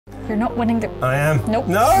You're not winning the... I am. Nope.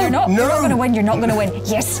 No. You're not. No. You're not going to win. You're not going to win.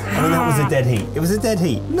 Yes. I mean, that was a dead heat. It was a dead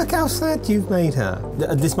heat. Look how sad you've made her.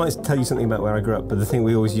 This might tell you something about where I grew up, but the thing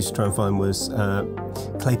we always used to try and find was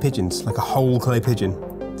clay pigeons, like a whole clay pigeon.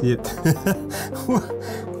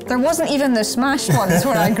 There wasn't even the smashed ones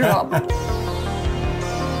when I grew up.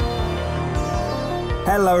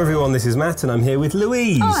 Hello everyone, this is Matt and I'm here with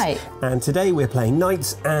Louise. Hi. And today we're playing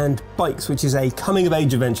Knights and Bikes, which is a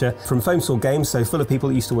coming-of-age adventure from Foam Sword Games, so full of people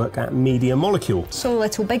that used to work at Media Molecule. So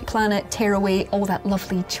LittleBigPlanet, Tearaway, all that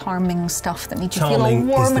lovely charming stuff that made you feel all Charming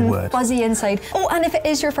warm is the and word. fuzzy inside. Oh, and if it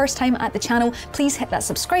is your first time at the channel, please hit that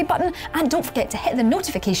subscribe button and don't forget to hit the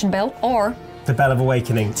notification bell or The Bell of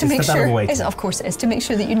Awakening. to make sure, of course it is, to make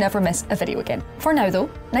sure that you never miss a video again. For now though,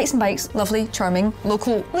 Knights and Bikes, lovely, charming,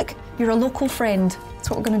 local. Look, you're a local friend. That's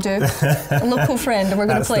what we're going to do. A local friend, and we're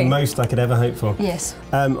going to play. That's the most I could ever hope for. Yes.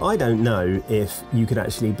 I don't know if you could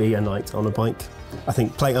actually be a knight on a bike. I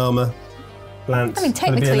think plate armour, lance, I mean,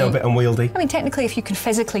 technically, be a little bit unwieldy. I mean, technically, if you could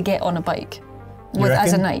physically get on a bike as a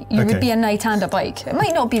reckon? knight, you would be a knight and a bike. It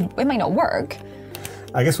might not be. It might not work.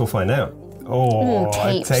 I guess we'll find out. Oh,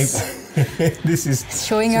 tapes. This is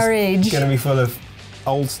Showing our age. Going to be full of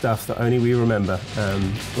old stuff that only we remember,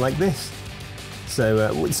 like this.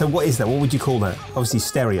 So, so what is that? What would you call that? Obviously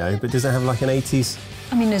stereo, but does it have like an 80s?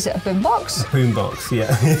 I mean, is it a boombox? Boombox,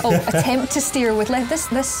 yeah. Oh, attempt to steer with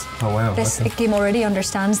this. Oh wow. This okay. game already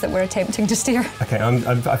understands that we're attempting to steer. Okay,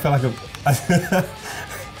 I feel like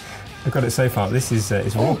I've got it so far. This is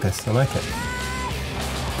it's raucous. I like it.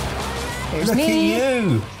 There's Look me. at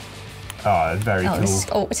you. Oh, very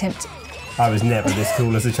cool. Attempt. I was never this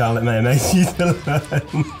cool as a child. It may have made you to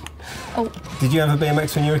learn. Oh. Did you have a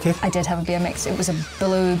BMX when you were a kid? I did have a BMX. It was a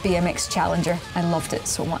blue BMX Challenger. I loved it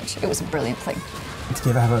so much. It was a brilliant thing. Did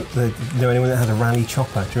you ever have know anyone that had a rally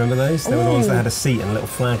chopper? Do you remember those? They were the ones that had a seat and a little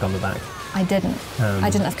flag on the back. I didn't. I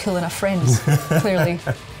didn't have cool enough friends, clearly.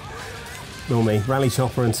 Nor me. Rally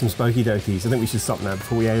chopper and some spokey dokies. I think we should stop now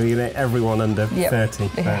before we alienate everyone under 30.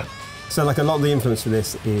 Yeah. So like a lot of the influence for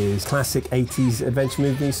this is classic 80s adventure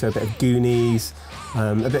movies, so a bit of Goonies,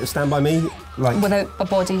 a bit of Stand By Me. Like, without a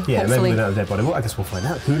body, yeah, hopefully. maybe without a dead body. Well, I guess we'll find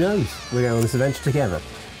out. Who knows? We're going on this adventure together.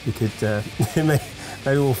 We could, maybe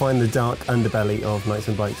we'll find the dark underbelly of Knights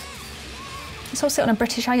and Bikes. It's all set on a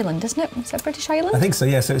British island, isn't it? Is that a British island? I think so,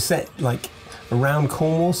 yeah. So it's set like around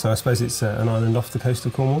Cornwall, so I suppose it's an island off the coast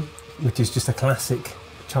of Cornwall, which is just a classic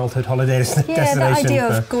childhood holiday destination. Yeah, that idea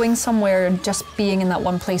of going somewhere and just being in that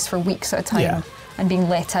one place for weeks at a time and being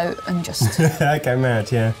let out and just... Okay,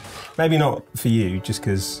 mad, yeah. Maybe not for you, just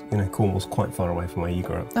because, you know, Cornwall's quite far away from where you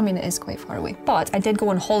grew up. I mean, it is quite far away. But I did go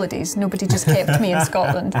on holidays. Nobody just kept me in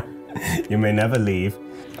Scotland. You may never leave.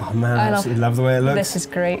 Oh man, I absolutely love the way it looks. This is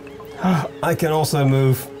great. I can also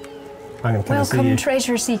move. I'm going to come and see you. Welcome,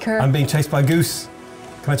 treasure seeker. I'm being chased by a goose.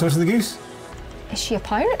 Can I talk to the goose? Is she a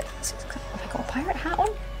pirate? Have I got a pirate hat on?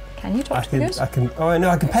 Can you talk to the goose? Oh no,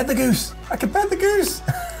 I can pet the goose. I can pet the goose.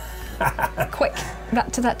 Quick,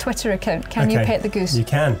 back to that Twitter account. Can you pet the goose? You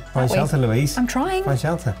can. Find shelter, Louise. I'm trying. Find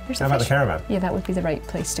shelter. How about the caravan? Yeah, that would be the right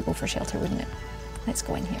place to go for shelter, wouldn't it? Let's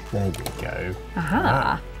go in here. There you go.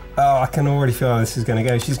 Aha. Oh, I can already feel how this is going to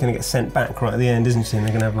go. She's going to get sent back right at the end, isn't she? And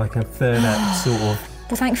they're going to have like a third act sort of.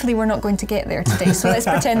 Well, thankfully we're not going to get there today, so let's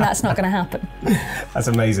pretend that's not going to happen. That's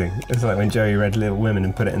amazing. It's like when Joey read Little Women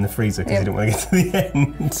and put it in the freezer because he didn't want to get to the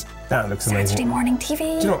end. That looks amazing. Saturday morning TV. Do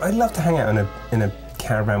you know what? I'd love to hang out in a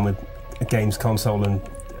caravan with a games console and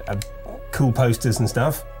cool posters and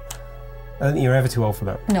stuff. I don't think you're ever too old for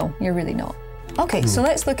that. No, you're really not. Okay, so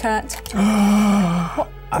let's look at...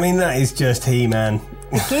 I mean, that is just He-Man.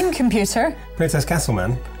 Game computer. Princess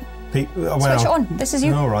Castleman. Switch it on. This is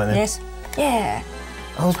you. All right then. Yes. Yeah.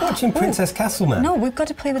 I was watching Princess Castleman. No, we've got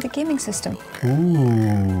to play with the gaming system.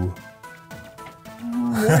 Ooh.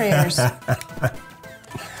 Warriors.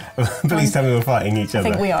 Please tell me we're fighting each other.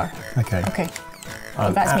 I think we are. Okay. Okay.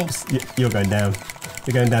 Oh, that's me. You're going down.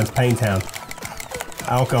 You're going down to Pain Town.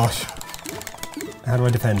 Oh gosh. How do I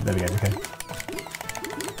defend? There we go. Okay.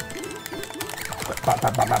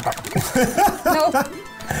 No.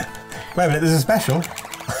 Wait a minute, there's a special.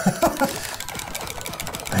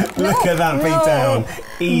 Look at that beat down.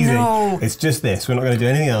 Easy. No. It's just this. We're not going to do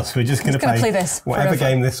anything else. We're just going to play this whatever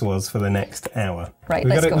forever. game this was for the next hour. Right,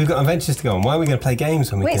 We've got adventures to go on. Why are we going to play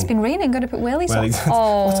games when we can... Wait, it's been raining. Got to put wellies on.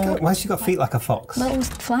 Oh. Why has she got feet like a fox? Little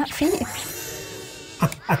flat feet.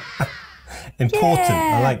 Important.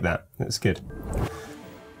 Yeah. I like that. That's good.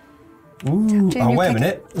 Ooh. Oh, wait a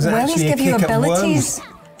minute. Was that wellies actually give a you kick at abilities.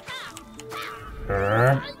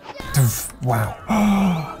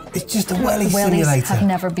 Wow. It's just a welly wellies simulator. have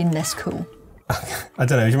never been this cool. I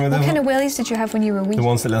don't know. Do you remember What kind of wellies did you have when you were wee? the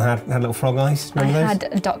ones that had little frog eyes? Remember I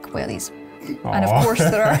those? had duck wellies. And of course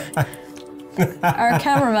there are our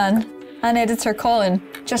cameraman and editor Colin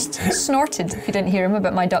just snorted, if you didn't hear him,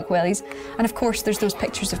 about my duck wellies. And of course there's those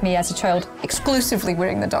pictures of me as a child exclusively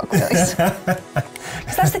wearing the duck wellies.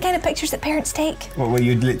 Because that's the kind of pictures that parents take. What, were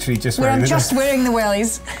you literally just where wearing I'm just wearing the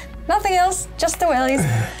wellies. Nothing else, just the wellies.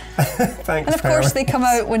 Thanks, and of course they come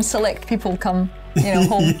out when select people come,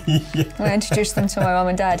 home. Yeah. I introduce them to my mum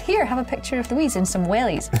and dad. Here, have a picture of Louise in some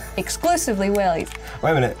wellies. Exclusively wellies.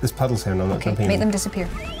 Wait a minute, there's puddles here and I'm not jumping make in. them disappear.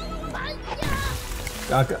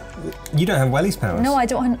 You don't have wellies powers? No, I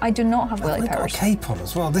do not have welly powers. I've got a cape on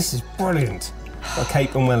as well. This is brilliant. Got a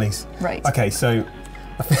cape and wellies. Right. Okay, so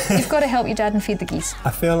you've got to help your dad and feed the geese.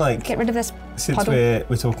 I feel like get rid of this since puddle.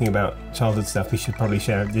 we're talking about childhood stuff, we should probably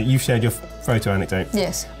share. You've shared your photo anecdote.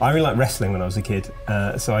 Yes. I really liked wrestling when I was a kid,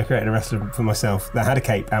 so I created a wrestler for myself that had a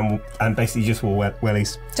cape and basically just wore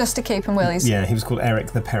wellies. Just a cape and wellies. Yeah, he was called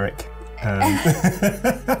Eric the Perrick.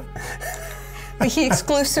 But he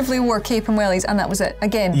exclusively wore cape and wellies, and that was it.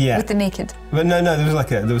 Again, with the naked. But no, there was like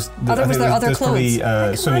was there other clothes?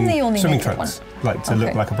 Probably swimming trunks, like to look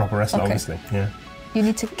Okay. like a proper wrestler, obviously. Yeah. You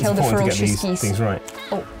need to kill the It's important ferocious to get these geese. things right.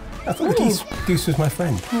 Oh. I thought the goose was my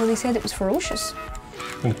friend. Well, they said it was ferocious.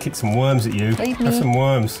 I'm going to kick some worms at you. Leave Have me. some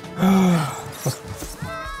worms. I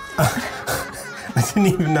didn't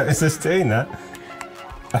even notice us doing that.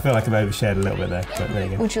 I feel like I've overshared a little bit there, but there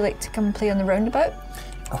you go. Would you like to come and play on the roundabout?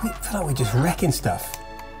 I feel like we're just wrecking stuff.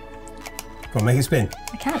 Go on, make it spin.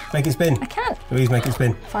 I can't. Make it spin. I can't. Louise, make it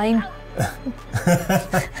spin. Fine.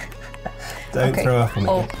 Don't throw up on me.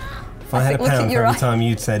 Oh. If I had a look at pound for your every eye. time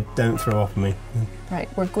you'd said, don't throw up on me. Right,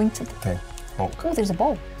 we're going to... Okay. Honk. Oh, there's a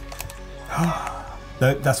ball.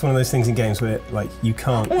 No, that's one of those things in games where, like, you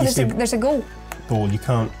can't... Oh, you there's a goal. Ball, you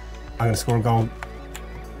can't... I'm going to score a goal.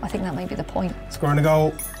 I think that might be the point. Scoring a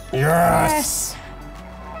goal. Yes!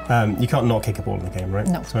 You can't not kick a ball in the game, right?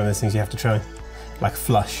 No. It's one of those things you have to try. Like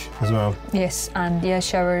flush as well. Yes, and yeah,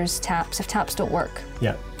 showers, taps, if taps don't work.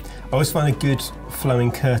 Yeah. I always find a good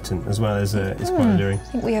flowing curtain as well as is quite enduring. I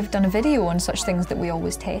think we have done a video on such things that we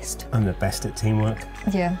always test. I'm the best at teamwork.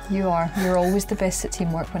 Yeah, you are. You're always the best at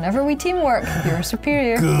teamwork. Whenever we teamwork, you're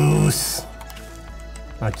superior. Goose!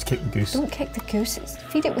 I just kicked the goose. Don't kick the gooses.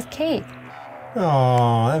 Feed it with K.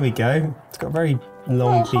 Oh, there we go. It's got a very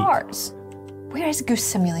long beak. Hearts. Where is Goose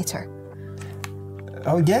Simulator?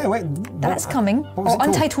 Oh yeah, wait. That's coming. What was it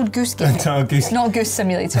called? Untitled Goose Game. Untitled Goose. Not Goose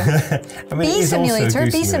Simulator. I mean, Bee it is also Simulator.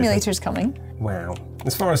 Goose Bee Simulator. Simulator's coming. Wow.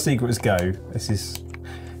 As far as secrets go, this is.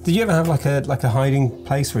 Did you ever have like a hiding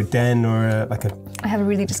place or a den or I have a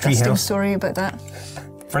really disgusting house? story about that.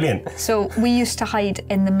 Brilliant. So we used to hide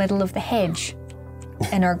in the middle of the hedge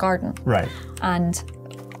in our garden. Right.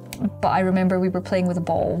 But I remember we were playing with a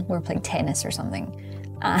ball. We were playing tennis or something,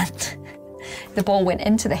 and the ball went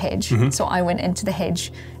into the hedge. So I went into the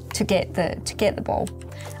hedge to get the ball,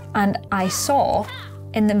 and I saw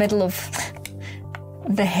in the middle of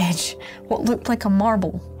the hedge what looked like a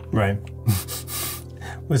marble. Right.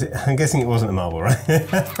 Was it? I'm guessing it wasn't a marble, right?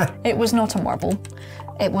 It was not a marble.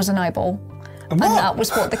 It was an eyeball, and that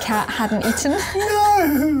was what the cat hadn't eaten.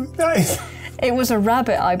 No, that is. It was a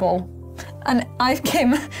rabbit eyeball. And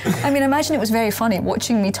imagine it was very funny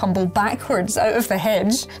watching me tumble backwards out of the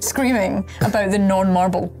hedge, screaming about the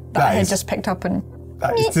non-marble that I had just picked up and...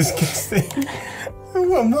 That is disgusting.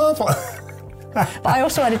 What a marble. But I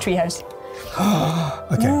also had a treehouse.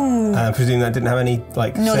 Okay. I presume that didn't have any,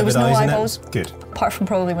 No, there was no severed eyes in it? eyeballs. Good. Apart from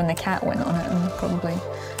probably when the cat went on it, and probably...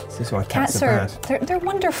 This is why cats are bad. They're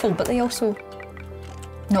wonderful, but they also...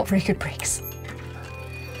 not very good breaks.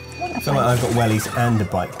 I feel like I've got wellies and a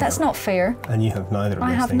bike. That's now. not fair. And you have neither of those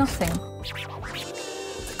I have things. nothing.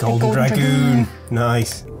 The Golden Dragoon.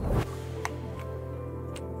 Nice.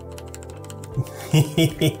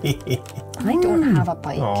 I don't have a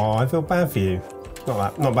bike. Oh, I feel bad for you.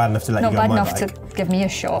 Not bad enough to let Not you go on bad my enough bike. to give me a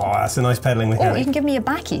shot. Oh, that's a nice pedalling mechanic. Oh, you can give me a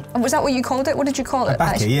backie. And was that what you called it? What did you call it? A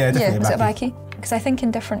backie, yeah, definitely was a it a backie? Because I think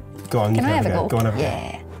in different... Go on, Can you I have a go? Go on, have a go.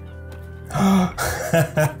 Yeah.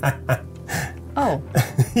 Oh.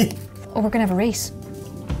 Oh, we're going to have a race.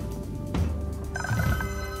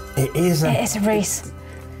 It is It is a race.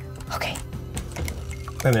 Okay.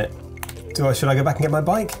 Wait a minute. Should I go back and get my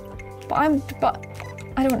bike? But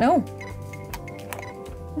I don't know.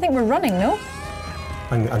 I think we're running, no?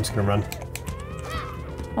 I'm just going to run.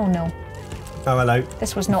 Oh no. Oh, hello.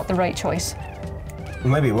 This was not the right choice.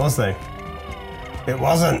 Maybe it was, though. It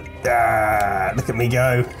wasn't. Ah, look at me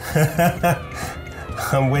go.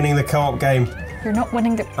 I'm winning the co-op game. You're not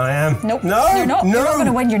winning the... I am. Nope. No. You're not. No. You're not going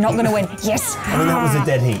to win. You're not going to win. Yes. I mean, that was a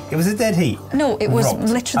dead heat. It was a dead heat. No, it was Rocked.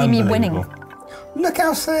 literally me winning. Unbelievable. Look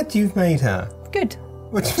how sad you've made her. Good.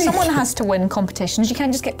 What do you mean? Someone has to win competitions. You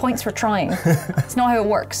can't just get points for trying. It's not how it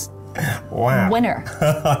works. Wow. Winner.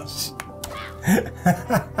 I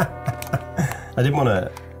didn't want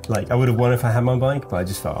to, I would have won if I had my bike, but I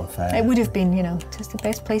just felt unfair. It would have been, it's the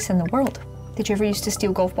best place in the world. Did you ever used to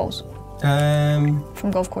steal golf balls?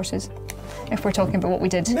 From golf courses? If we're talking about what we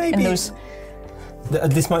did in those...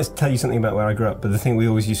 This might tell you something about where I grew up, but the thing we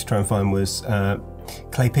always used to try and find was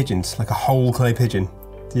clay pigeons, like a whole clay pigeon.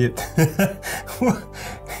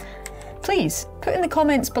 Please, put in the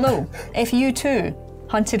comments below if you too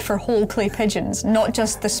hunted for whole clay pigeons, not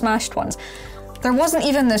just the smashed ones. There wasn't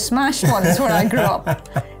even the smashed ones when I grew up.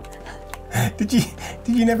 Did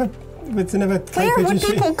you never, was there never clay Where pigeon would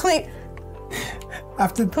people clay...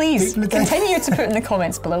 After Please, continue to put in the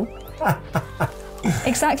comments below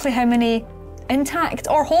exactly how many intact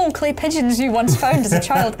or whole clay pigeons you once found as a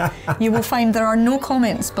child. You will find there are no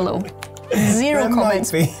comments below. Zero comments.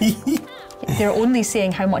 They're only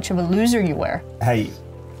saying how much of a loser you were. Hey,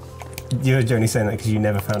 you're only saying that because you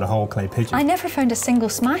never found a whole clay pigeon. I never found a single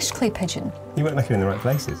smashed clay pigeon. You weren't looking in the right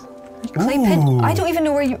places. Clay pigeon? I don't even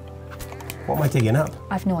know where you... What am I digging up?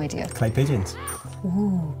 I've no idea. Clay pigeons.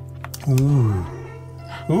 Ooh. Ooh.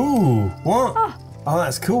 Ooh. What? Ah. Oh,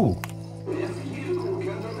 that's cool. If you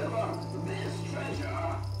can deliver this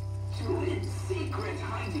treasure to its secret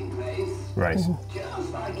hiding place, Right.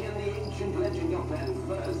 just like in the ancient legend of Ben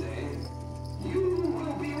Thursday, you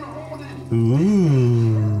will be rewarded.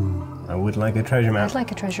 Ooh. I would like a treasure map. I'd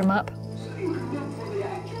like a treasure map. So you can look for the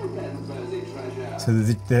actual Ben Thursday treasure.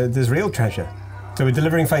 So there's real treasure. So we're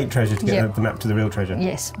delivering fake treasure to get the map to the real treasure.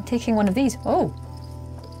 Yes, I'm taking one of these. Oh,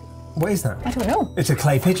 What is that? I don't know. It's a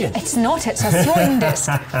clay pigeon. It's not, it's a throwing disc.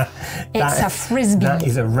 It's a frisbee. That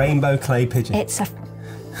is a rainbow clay pigeon. It's a...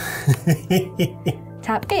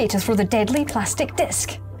 Tap A to throw the deadly plastic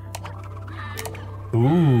disc.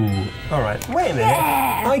 Ooh. All right. Wait a minute.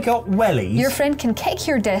 Yeah. I got wellies. Your friend can kick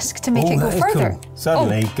your disc to make it go that is further. cool.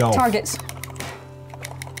 Suddenly, golf. Targets.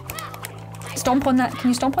 Stomp on that. Can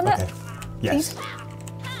you stomp on that? Okay. Yes. Please?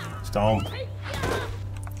 Stomp.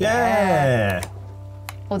 Yeah.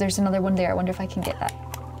 Oh, there's another one there. I wonder if I can get that.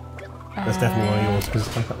 That's definitely one of yours.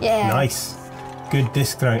 'Cause Yeah. Nice. Good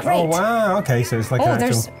disc throwing. Great. Oh, wow. Okay, so it's like Oh, an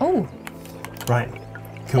there's... actual... Oh. Right. All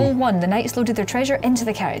Cool. one. The knights loaded their treasure into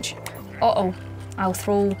the carriage. Uh-oh. I'll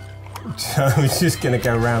throw... So I was just going to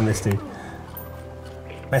go around this dude.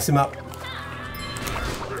 Mess him up.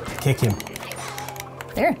 Kick him.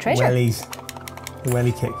 There, treasure. Wellies. The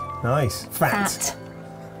welly kick. Nice. Fat. Fat.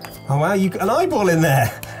 Oh, wow. You got an eyeball in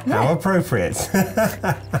there. Yeah. How appropriate.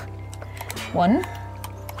 1,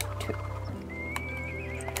 2,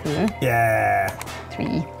 Yeah.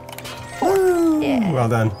 3. Woo. Yeah. Well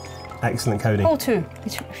done. Excellent coding. Hole 2.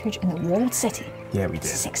 It's refuge in the walled city. Yeah, we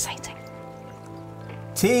This is did. exciting.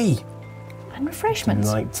 Tea. And refreshments.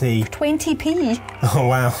 Like tea. 20p. Oh,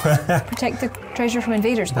 wow. Protect the treasure from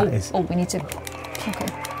invaders. That is- Oh, we need to... Okay.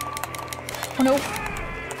 Oh no.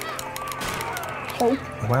 Oh,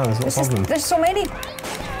 Wow, there's lots of them. there's so many.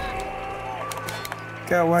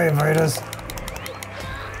 Go away, invaders.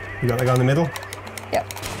 You got the guy in the middle?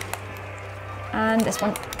 Yep. And this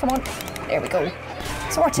one. Come on. There we go.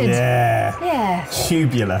 Sorted. Yeah. Yeah.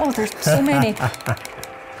 Tubular. Oh, there's so many.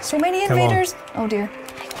 So many Come on. invaders. Oh dear.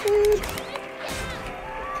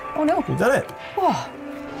 Oh no. You've done it. Oh,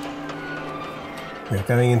 We're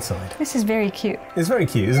going inside. this is very cute. It's very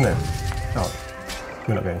cute, isn't it? Oh,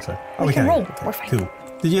 we're not going inside. Oh, We can roll. Okay, We're fine. Cool.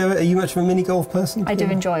 Are you much of a mini golf person? I do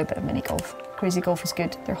enjoy a bit of mini golf. Crazy golf is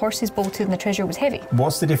good. Their horses bolted and the treasure was heavy.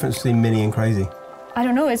 What's the difference between mini and crazy? I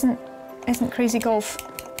don't know, isn't crazy golf...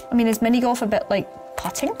 I mean, is mini golf a bit like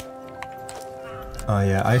putting? Oh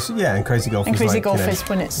yeah, and crazy golf And is crazy like, golf is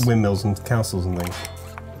when it's... windmills and castles and things.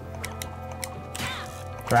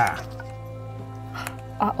 Ah,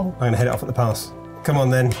 Uh-oh, I'm going to head it off at the pass. Come on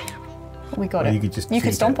then. we got Or it. you could just You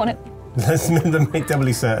could shoot stomp it. on it. Let's make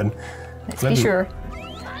doubly certain. Let's Let be me- sure.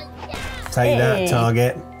 Take Hey. that,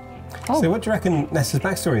 target. Oh. So what do you reckon Nessa's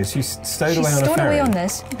backstory is? She's stowed She's away on a stowed ferry. away on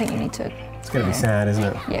this. I think you need to... It's going to be sad, isn't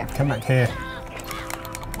it? Yeah. Come back here.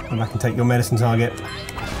 Come back and take your medicine target.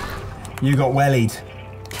 You got wellied.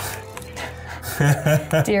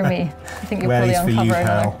 Dear me. I think you'll probably Wellies for you, uncover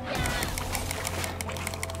another. pal.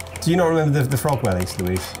 Do you not remember the frog wellies,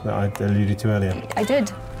 Louise, that I alluded to earlier? I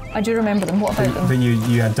did. I do remember them. What about But them?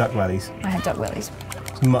 you had duck wellies. I had duck wellies.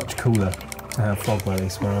 It's much cooler to have frog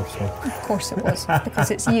wellies where I'm from. Of course it was.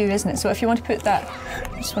 Because it's you, isn't it? So if you want to put that...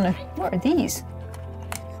 I just want to... What are these?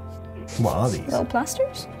 What are these? Little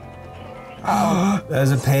plasters?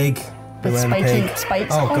 There's a pig. With Beware the spiky pig.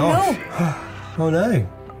 spikes. Oh, Oh, gosh. no. Oh no.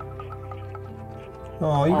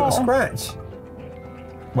 Oh, you got a Oh. scratch.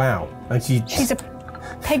 Wow. And She's a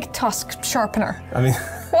pig tusk sharpener. I mean,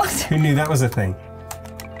 What? who knew that was a thing?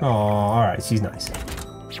 Oh, all right, she's nice.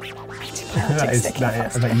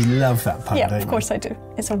 I bet you love that pun, Yeah, don't you? of course I do.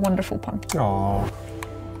 It's a wonderful pun. Oh.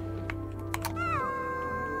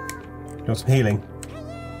 You want some healing?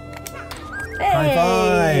 Hey! High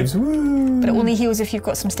fives! Woo! But it only heals if you've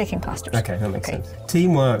got some sticking plasters. Okay, that makes sense.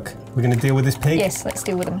 Teamwork. We're going to deal with this pig? Yes, let's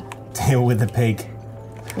deal with him. Deal with the pig.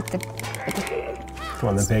 With the... Come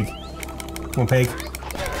on then, pig. Come on, pig.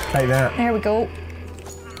 Take that. There we go.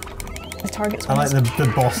 The target's I like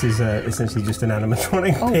the boss is essentially just an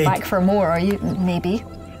animatronic pig. Oh, back for more, are you? Maybe.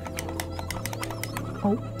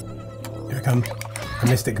 Oh. Here I come. I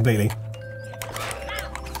missed it completely.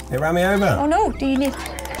 It ran me over. Oh no, do you need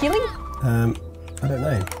healing? I don't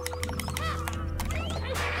know.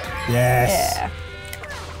 Yes. Yeah.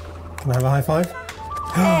 Can I have a high five?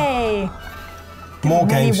 Hey! More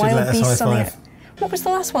games should wild let us beasts high on the- five. What was the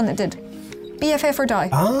last one that did? BFF or die?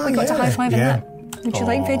 Ah, we got to yeah, high five in yeah. that. Would you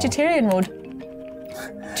like vegetarian mode?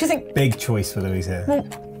 Do you think... Big choice for Louise here. Well,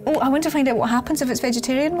 oh, I want to find out what happens if it's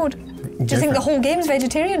vegetarian mode. Do you think the whole game's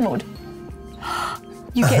vegetarian mode?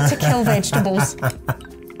 You get to kill vegetables.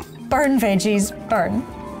 Burn veggies. Burn.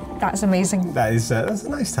 That's amazing. That's a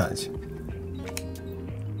nice touch.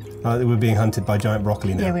 We're being hunted by giant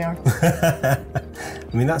broccoli now. Yeah, we are.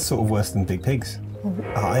 I mean, that's sort of worse than big pigs.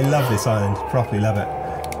 Oh, I love this island. Properly love it.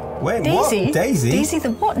 Wait, Daisy? what? Daisy? Daisy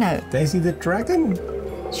the what now? Daisy the dragon?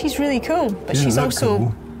 She's really cool, but She she's doesn't look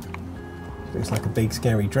also... cool. Looks like a big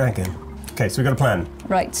scary dragon. Okay, so we've got a plan.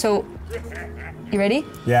 Right, so... You ready?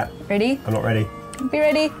 Yeah. Ready? I'm not ready. Be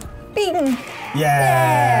ready. Beaten!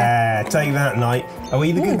 Yeah! Take that, knight. Are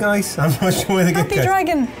we the good guys? I'm not sure we're the good Happy guys.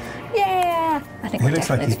 dragon! Yeah! I think He we're looks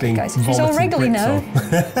like definitely he's the being good guys. She's all vomited wriggly bricks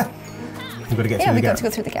now. on. We've got to get Yeah, through we've the got gap. to go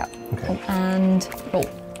through the gap. Okay. Oh, and roll.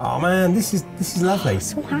 Oh man, this is lovely.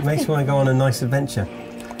 So happy. Makes me want to go on a nice adventure.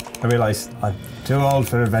 I realise I'm too old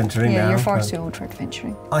for adventuring Yeah, now. you're far but too old for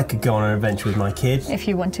adventuring. I could go on an adventure with my kid. If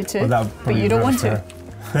you wanted to, Well, that would but probably you don't be want to.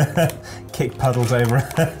 better. Kick puddles over.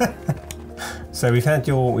 So we've had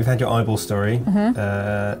your eyeball story.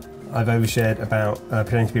 I've overshared about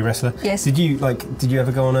pretending to be a wrestler. Yes. Did you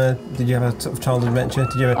ever go on did you have a sort of childhood adventure?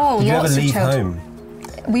 Did you ever lots of leave childhood.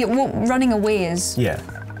 home? Running away is... Yeah.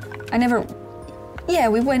 I never... Yeah,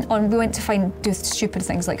 we went to do stupid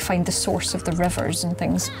things like find the source of the rivers and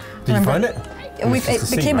things. Did you find it? It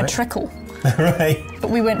became a right? trickle, Right. but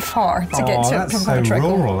we went far to get to that's from so a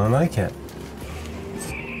trickle. rural. I like it.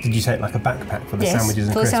 Did you take like a backpack for the Yes, sandwiches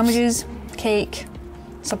and full of crisps? sandwiches, cake,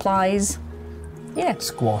 supplies. Yeah.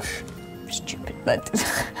 Squash. Stupid.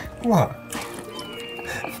 What?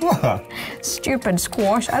 What? Stupid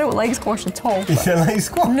squash. I don't like squash at all. You don't like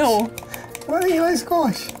squash? No. Why don't you like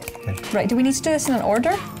squash? Okay. Right, do we need to do this in an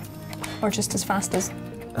order? Or just as fast as...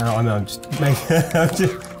 Oh, I know, I'm just making...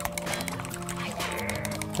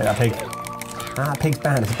 Take that pig. Ah, pig's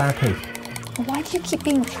bad, it's a bad pig. Why do you keep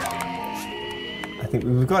being... I think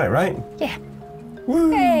we've got it, right? Yeah.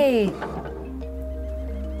 Woo! Hey!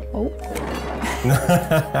 Oh.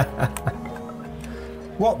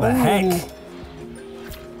 What the heck?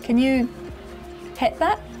 Can you hit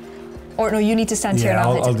that? Or no, you need to stand here and Yeah,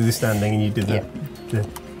 I'll hit I'll it. do the standing and you do the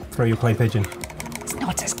throw your clay pigeon. It's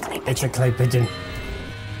not as clay. It's a clay pigeon.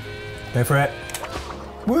 Go for it.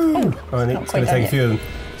 Woo! Oh, and not it's quite going to take done a few of them.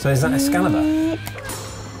 So is that Excalibur?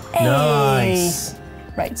 Hey. Nice.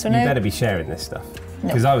 Right, so You now better be sharing this stuff.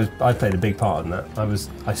 No. Because I played a big part in that.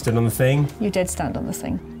 I stood on the thing. you did stand on the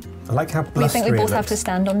thing. I like how Do you blustery think we it both have to looks.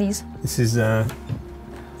 stand on these? This is the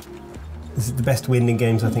best winding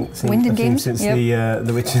games I think Wind and I've seen games? since Yep.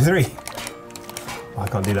 the Witcher 3. Oh, I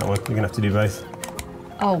can't do that one. We're gonna have to do both.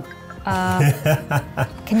 Oh.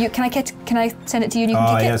 Can I send it to you and you can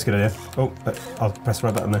Oh kick yeah, it? that's a good idea. Oh, I'll press the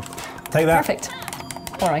right button then. Take that. Perfect.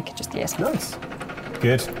 Or I could just, yes. Nice.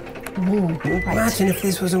 Good. Ooh, right. Imagine if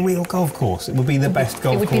this was a real golf course. It would be the best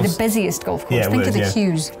golf It would course. be the busiest golf course. Yeah, it Think would, of the yeah.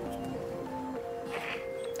 queues.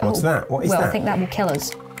 What's Oh, that? What is well, that? I think that will kill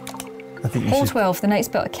us. I think you Hole should. 12, the knights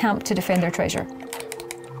built a camp to defend their treasure.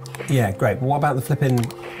 Yeah, great. But what about the flipping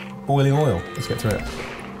boiling oil? Let's get through it.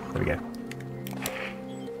 There we go.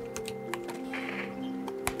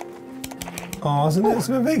 Oh, isn't it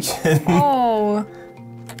some eviction? Oh.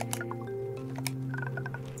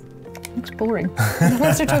 Looks boring. The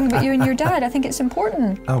ones are talking about you and your dad. I think it's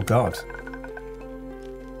important. Oh God.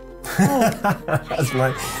 Oh, That's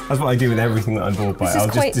what I do with everything that I'm bored by. This is I'll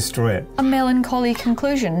just quite- destroy it. a melancholy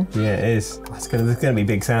conclusion. Yeah, it is. There's going to be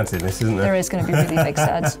big sounds in this, isn't There there? is going to be really big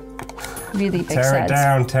sads. Really big Tear sads. it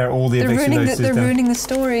down. Tear all the eviction notices They're down. ruining the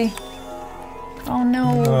story. Oh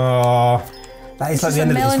no. Oh, That is like the end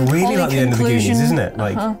of it. It's really like the end of the Goonies, isn't it?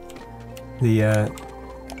 Like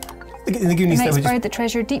in the Goonies, The they knights were buried the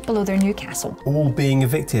treasure deep below their new castle. all being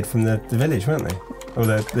evicted from the village, weren't they? Or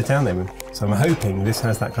the town they were in. So I'm hoping this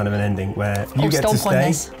has that kind of an ending where you get to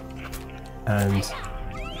stay and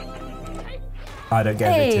I don't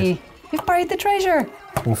get evicted. Hey, you've buried the treasure.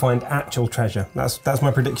 We'll find actual treasure. That's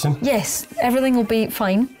my prediction. Yes, everything will be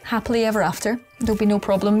fine, happily ever after. There'll be no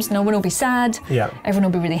problems, no one will be sad. Yeah.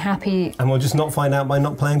 Everyone will be really happy. And we'll just not find out by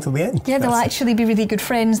not playing till the end. Yeah, they'll actually be really good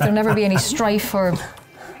friends. There'll never be any strife or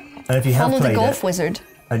And if you have follow the played golf it, wizard.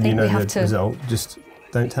 and you know the to... result, just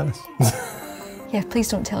don't tell us. Yeah, please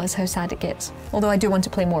don't tell us how sad it gets. Although I do want to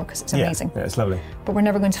play more because it's amazing. Yeah, it's lovely. But we're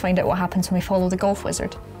never going to find out what happens when we follow the golf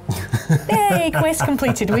wizard. Yay, quest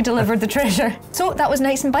completed. We delivered the treasure. So that was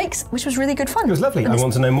Knights and Bikes, which was really good fun. It was lovely. I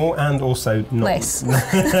want to know more and also not Less.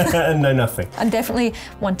 know nothing. And definitely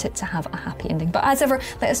want it to have a happy ending. But as ever,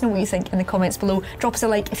 let us know what you think in the comments below. Drop us a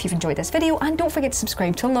like if you've enjoyed this video, and don't forget to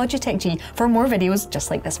subscribe to Logitech G for more videos just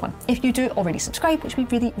like this one. If you do already subscribe, which we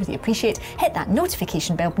really, really appreciate, hit that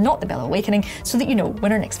notification bell, not the bell awakening, so that you know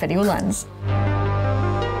when our next video lands.